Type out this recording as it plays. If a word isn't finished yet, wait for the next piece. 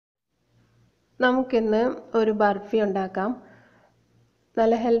നമുക്കിന്ന് ഒരു ബർഫി ഉണ്ടാക്കാം.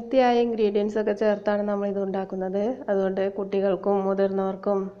 നല്ല ഹെൽത്തി ആയ ഇൻഗ്രീഡിയൻസ് ഒക്കെ ചേർത്താണ് നമ്മൾ ഇത് ഉണ്ടാക്കുന്നത്. അതുകൊണ്ട് കുട്ടികൾക്കും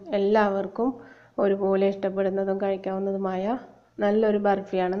മുതിർന്നവർക്കും എല്ലാവർക്കും ഒരുപോലെ ഇഷ്ടപ്പെടുന്നതും കഴിക്കാവുന്നതുമായ നല്ലൊരു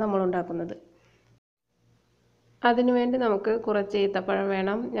ബർഫിയാണ് നമ്മൾ ഉണ്ടാക്കുന്നത്. അതിനുവേണ്ടി നമുക്ക് കുറച്ച് ഈത്തപ്പഴം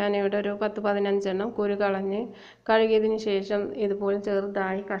വേണം. ഞാനിവിടെ ഒരു 10-15 എണ്ണം കുരു കളഞ്ഞ് കഴുകിയതിന് ശേഷം ഇതുപോലെ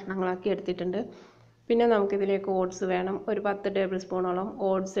ചെറുതായി കഷ്ണങ്ങളാക്കി എടുത്തിട്ടുണ്ട്. പിന്നെ നമുക്കിതിലേക്ക് ഓട്സ് വേണം. ഒരു 10 ടേബിൾ സ്പൂണോളം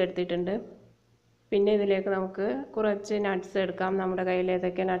ഓട്സ് എടുത്തിട്ടുണ്ട്. പിന്നെ ഇതിലേക്ക് നമുക്ക് കുറച്ച് നട്ട്സ് എടുക്കാം. നമ്മുടെ കയ്യിൽ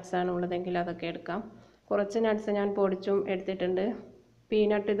ഏതൊക്കെ നട്ട്സാണ് ഉള്ളതെങ്കിൽ അതൊക്കെ എടുക്കാം. കുറച്ച് നട്ട്സ് ഞാൻ പൊടിച്ചും എടുത്തിട്ടുണ്ട്.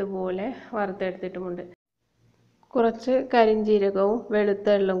 പീനട്ട് ഇതുപോലെ വറുത്തെടുത്തിട്ടുമുണ്ട്. കുറച്ച് കരിഞ്ജീരകവും വെളുത്ത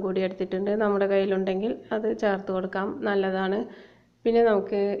എള്ളും കൂടി എടുത്തിട്ടുണ്ട്. നമ്മുടെ കയ്യിലുണ്ടെങ്കിൽ അത് ചേർത്ത് കൊടുക്കാം, നല്ലതാണ്. പിന്നെ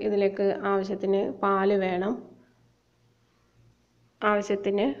നമുക്ക് ഇതിലേക്ക് ആവശ്യത്തിന് പാല് വേണം,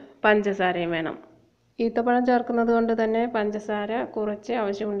 ആവശ്യത്തിന് പഞ്ചസാരയും വേണം. ഈത്തപ്പഴം ചേർക്കുന്നത് കൊണ്ട് തന്നെ പഞ്ചസാര കുറച്ച്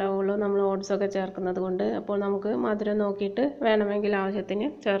ആവശ്യമുണ്ടാവുള്ളൂ, നമ്മൾ ഓട്സൊക്കെ ചേർക്കുന്നത് കൊണ്ട്. അപ്പോൾ നമുക്ക് മധുരം നോക്കിയിട്ട് വേണമെങ്കിൽ ആവശ്യത്തിന്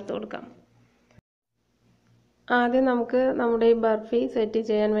ചേർത്ത് കൊടുക്കാം. ആദ്യം നമുക്ക് നമ്മുടെ ഈ ബർഫി സെറ്റ്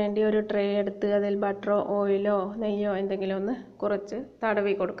ചെയ്യാൻ വേണ്ടി ഒരു ട്രേ എടുത്ത് അതിൽ ബട്ടറോ ഓയിലോ നെയ്യോ എന്തെങ്കിലും ഒന്ന് കുറച്ച്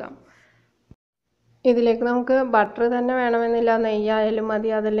തടവി കൊടുക്കാം. ഇതിലേക്ക് നമുക്ക് ബട്ടർ തന്നെ വേണമെന്നില്ല, നെയ്യായാലും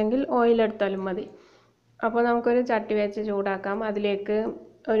മതി, അതല്ലെങ്കിൽ ഓയിൽ എടുത്താലും മതി. അപ്പോൾ നമുക്കൊരു ചട്ടി വെച്ച് ചൂടാക്കാം. അതിലേക്ക്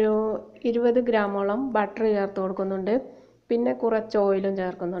ഒരു 20 ഗ്രാമോളം ബട്ടർ ചേർത്ത് കൊടുക്കുന്നുണ്ട്. പിന്നെ കുറച്ച് ഓയിലും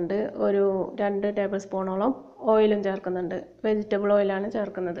ചേർക്കുന്നുണ്ട്. ഒരു 2 ടേബിൾ സ്പൂണോളം ഓയിലും ചേർക്കുന്നുണ്ട്. വെജിറ്റബിൾ ഓയിലാണ്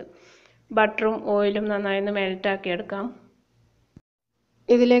ചേർക്കുന്നത്. ബട്ടറും ഓയിലും നന്നായി മെൽറ്റാക്കി എടുക്കാം.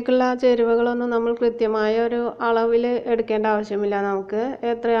 ഇതിലേക്കുള്ള ചേരുവകളൊന്നും നമ്മൾ കൃത്യമായ ഒരു അളവിൽ എടുക്കേണ്ട ആവശ്യമില്ല. നമുക്ക്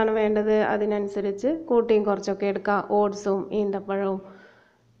എത്രയാണ് വേണ്ടത് അതിനനുസരിച്ച് കൂട്ടിയും കുറച്ചൊക്കെ എടുക്കാം. ഓട്സും ഈന്തപ്പഴവും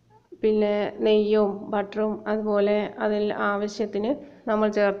പിന്നെ നെയ്യും ബട്ടറും അതുപോലെ അതിൽ ആവശ്യത്തിന് നമ്മൾ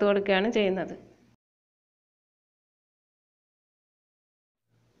ചേർത്ത് കൊടുക്കുകയാണ് ചെയ്യുന്നത്.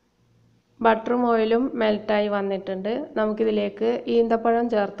 ബട്ടറും ഓയിലും മെൽറ്റായി വന്നിട്ടുണ്ട്. നമുക്കിതിലേക്ക് ഈന്തപ്പഴം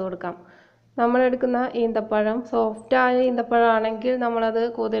ചേർത്ത് കൊടുക്കാം. നമ്മളെടുക്കുന്ന ഈന്തപ്പഴം സോഫ്റ്റായ ഈന്തപ്പഴമാണെങ്കിൽ നമ്മളത്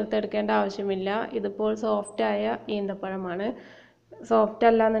കുതിർത്തെടുക്കേണ്ട ആവശ്യമില്ല. ഇതിപ്പോൾ സോഫ്റ്റായ ഈന്തപ്പഴമാണ്. സോഫ്റ്റ്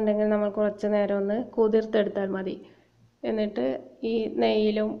അല്ല എന്നുണ്ടെങ്കിൽ നമ്മൾ കുറച്ച് നേരം ഒന്ന് കുതിർത്തെടുത്താൽ മതി. എന്നിട്ട് ഈ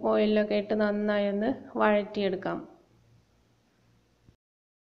നെയ്യിലും ഓയിലൊക്കെ ഇട്ട് നന്നായി ഒന്ന് വഴറ്റിയെടുക്കാം.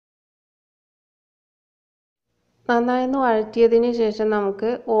 നന്നായി ഒന്ന് വഴറ്റിയതിന് ശേഷം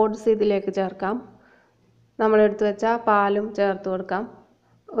നമുക്ക് ഓട്സ് ഇതിലേക്ക് ചേർക്കാം. നമ്മളെടുത്ത് വെച്ച പാലും ചേർത്ത് കൊടുക്കാം.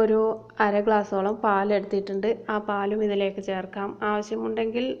 ഒരു അര ഗ്ലാസോളം പാലെടുത്തിട്ടുണ്ട്. ആ പാലും ഇതിലേക്ക് ചേർക്കാം.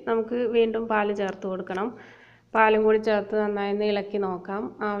 ആവശ്യമുണ്ടെങ്കിൽ നമുക്ക് വീണ്ടും പാല് ചേർത്ത് കൊടുക്കണം. പാലും കൂടി ചേർത്ത് നന്നായി ഒന്ന് ഇളക്കി നോക്കാം.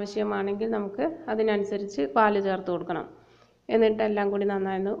 ആവശ്യമാണെങ്കിൽ നമുക്ക് അതിനനുസരിച്ച് പാല് ചേർത്ത് കൊടുക്കണം. എന്നിട്ട് എല്ലാം കൂടി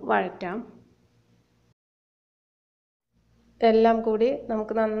നന്നായി ഒന്ന് വഴറ്റാം. എല്ലാം കൂടി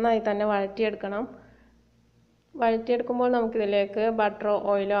നമുക്ക് നന്നായി തന്നെ വഴറ്റിയെടുക്കണം. വഴറ്റിയെടുക്കുമ്പോൾ നമുക്കിതിലേക്ക് ബട്ടറോ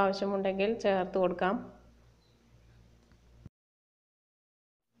ഓയിലോ ആവശ്യമുണ്ടെങ്കിൽ ചേർത്ത് കൊടുക്കാം.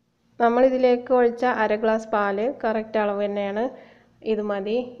 നമ്മളിതിലേക്ക് ഒഴിച്ച അര ഗ്ലാസ് പാല് കറക്റ്റ് അളവ് തന്നെയാണ്, ഇത്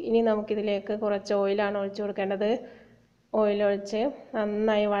മതി. ഇനി നമുക്കിതിലേക്ക് കുറച്ച് ഓയിലാണ് ഒഴിച്ചു കൊടുക്കേണ്ടത്. ഓയിലൊഴിച്ച്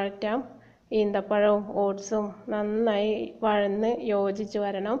നന്നായി വഴറ്റാം. ഈന്തപ്പഴവും ഓട്സും നന്നായി വഴന്ന് യോജിച്ച്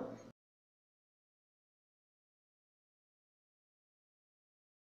വരണം.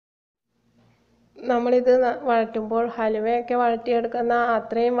 നമ്മളിത് വഴറ്റുമ്പോൾ ഹലുവയൊക്കെ വഴറ്റിയെടുക്കുന്ന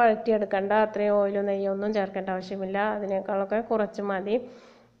അത്രയും വഴറ്റിയെടുക്കണ്ട, അത്രയും ഓയിലും നെയ്യൊന്നും ചേർക്കേണ്ട ആവശ്യമില്ല. അതിനേക്കാളൊക്കെ കുറച്ച് മതി.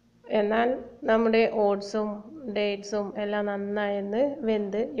 എന്നാൽ നമ്മുടെ ഓട്സും ഡേറ്റ്സും എല്ലാം നന്നായി ഒന്ന്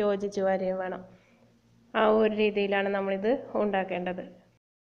വെന്ത് യോജിച്ച് വരികയും വേണം. ആ ഒരു രീതിയിലാണ് നമ്മളിത് ഉണ്ടാക്കേണ്ടത്.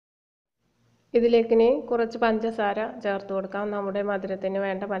 ഇതിലേക്കിനി കുറച്ച് പഞ്ചസാര ചേർത്ത് കൊടുക്കാം. നമ്മുടെ മധുരത്തിന്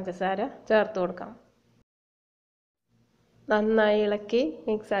വേണ്ട പഞ്ചസാര ചേർത്ത് കൊടുക്കാം. നന്നായി ഇളക്കി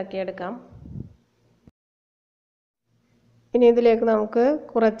മിക്സാക്കി എടുക്കാം. ഇനി ഇതിലേക്ക് നമുക്ക്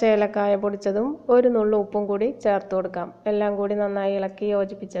കുറച്ച് ഏലക്കായ പൊടിച്ചതും ഒരു നുള്ളു ഉപ്പും കൂടി ചേർത്ത് കൊടുക്കാം. എല്ലാം കൂടി നന്നായി ഇളക്കി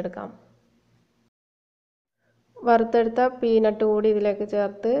യോജിപ്പിച്ചെടുക്കാം. വറുത്തെടുത്ത പീനട്ട് കൂടി ഇതിലേക്ക്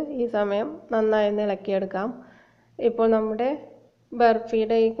ചേർത്ത് ഈ സമയം നന്നായി ഒന്ന് ഇളക്കിയെടുക്കാം. ഇപ്പോൾ നമ്മുടെ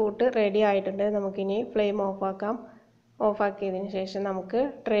ബർഫിയുടെ ഈ കൂട്ട് റെഡി ആയിട്ടുണ്ട്. നമുക്കിനി ഫ്ലെയിം ഓഫാക്കാം. ഓഫാക്കിയതിന് ശേഷം നമുക്ക്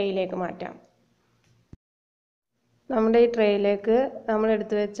ട്രേയിലേക്ക് മാറ്റാം. നമ്മുടെ ഈ ട്രേയിലേക്ക് നമ്മൾ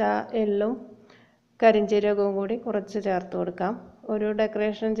എടുത്തു വെച്ച എള്ളും കരിഞ്ജീരകവും കൂടി കുറച്ച് ചേർത്ത് കൊടുക്കാം. ഒരു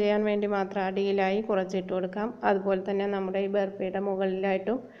ഡെക്കറേഷൻ ചെയ്യാൻ വേണ്ടി മാത്രം അടിയിലായി കുറച്ച് ഇട്ട് കൊടുക്കാം. അതുപോലെ തന്നെ നമ്മുടെ ഈ ബർഫിയുടെ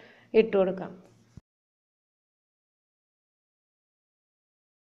മുകളിലായിട്ടും ഇട്ട് കൊടുക്കാം.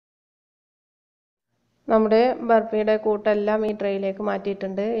 നമ്മുടെ ബർഫിയുടെ കൂട്ടെല്ലാം ഈ ട്രേയിലേക്ക്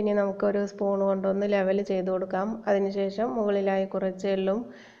മാറ്റിയിട്ടുണ്ട്. ഇനി നമുക്കൊരു സ്പൂൺ കൊണ്ടൊന്ന് ലെവൽ ചെയ്ത് കൊടുക്കാം. അതിനുശേഷം മുകളിലായി കുറച്ച് എള്ളും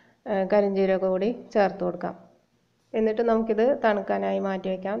കരിഞ്ജീരകവും കൂടി ചേർത്ത് കൊടുക്കാം. എന്നിട്ട് നമുക്കിത് തണുക്കാനായി മാറ്റി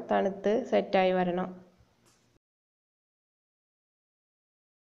വയ്ക്കാം. തണുത്ത് സെറ്റായി വരണം.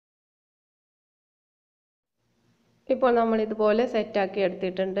 ഇപ്പോൾ നമ്മൾ ഇതുപോലെ സെറ്റാക്കി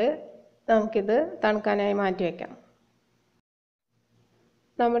എടുത്തിട്ടുണ്ട്. നമുക്കിത് തണുക്കാനായി മാറ്റി വയ്ക്കാം.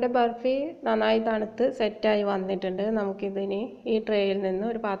 നമ്മുടെ ബർഫി നന്നായി തണുത്ത് സെറ്റായി വന്നിട്ടുണ്ട്. നമുക്കിതിനി ഈ ട്രേയിൽ നിന്ന്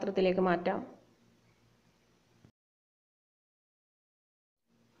ഒരു പാത്രത്തിലേക്ക് മാറ്റാം.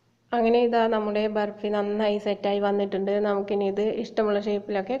 അങ്ങനെ ഇതാ നമ്മുടെ ബർഫി നന്നായി സെറ്റായി വന്നിട്ടുണ്ട്. നമുക്കിനി ഇത് ഇഷ്ടമുള്ള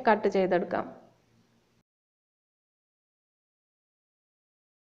ഷേപ്പിലൊക്കെ കട്ട് ചെയ്തെടുക്കാം.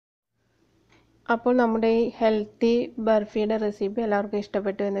 അപ്പോൾ നമ്മുടെ ഈ ഹെൽത്തി ബർഫിയുടെ റെസിപ്പി എല്ലാവർക്കും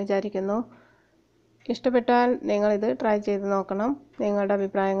ഇഷ്ടപ്പെട്ടു എന്ന് വിചാരിക്കുന്നു. ഇഷ്ടപ്പെട്ടാൽ നിങ്ങളിത് ട്രൈ ചെയ്ത് നോക്കണം. നിങ്ങളുടെ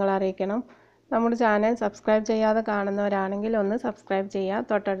അഭിപ്രായങ്ങൾ അറിയിക്കണം. നമ്മുടെ ചാനൽ സബ്സ്ക്രൈബ് ചെയ്യാതെ കാണുന്നവരാണെങ്കിൽ ഒന്ന് സബ്സ്ക്രൈബ് ചെയ്യുക.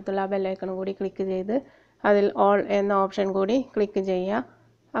 തൊട്ടടുത്തുള്ള ബെല്ലൈക്കൺ കൂടി ക്ലിക്ക് ചെയ്ത് അതിൽ ഓൾ എന്ന ഓപ്ഷൻ കൂടി ക്ലിക്ക് ചെയ്യുക.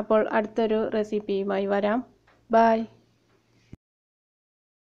 അപ്പോൾ അടുത്തൊരു റെസിപ്പിയുമായി വരാം. ബൈ.